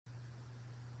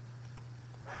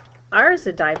R is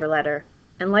a diver letter,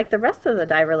 and like the rest of the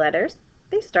diver letters,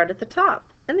 they start at the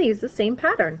top, and they use the same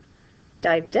pattern.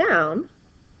 Dive down,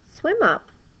 swim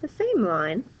up the same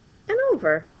line, and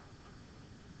over.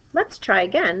 Let's try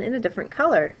again in a different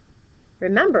color.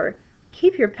 Remember,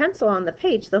 keep your pencil on the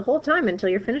page the whole time until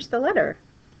you finish the letter.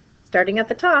 Starting at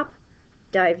the top,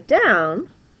 dive down,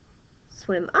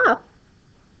 swim up,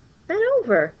 and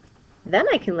over. Then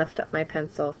I can lift up my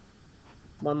pencil.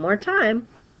 One more time.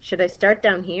 Should I start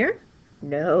down here?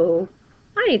 No.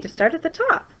 I need to start at the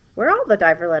top, where all the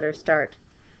diver letters start.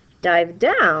 Dive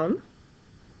down,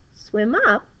 swim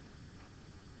up,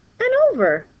 and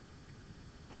over.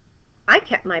 I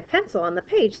kept my pencil on the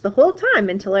page the whole time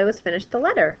until I was finished the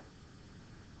letter.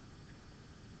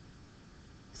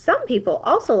 Some people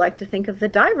also like to think of the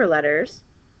diver letters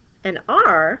and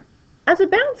R as a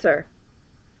bouncer.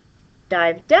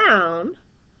 Dive down,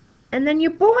 and then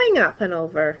you're boing up and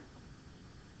over.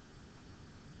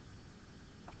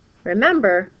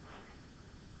 Remember,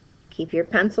 keep your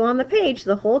pencil on the page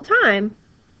the whole time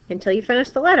until you finish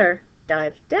the letter.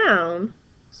 Dive down,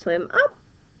 swim up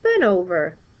and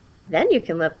over. Then you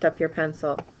can lift up your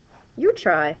pencil. You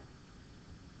try.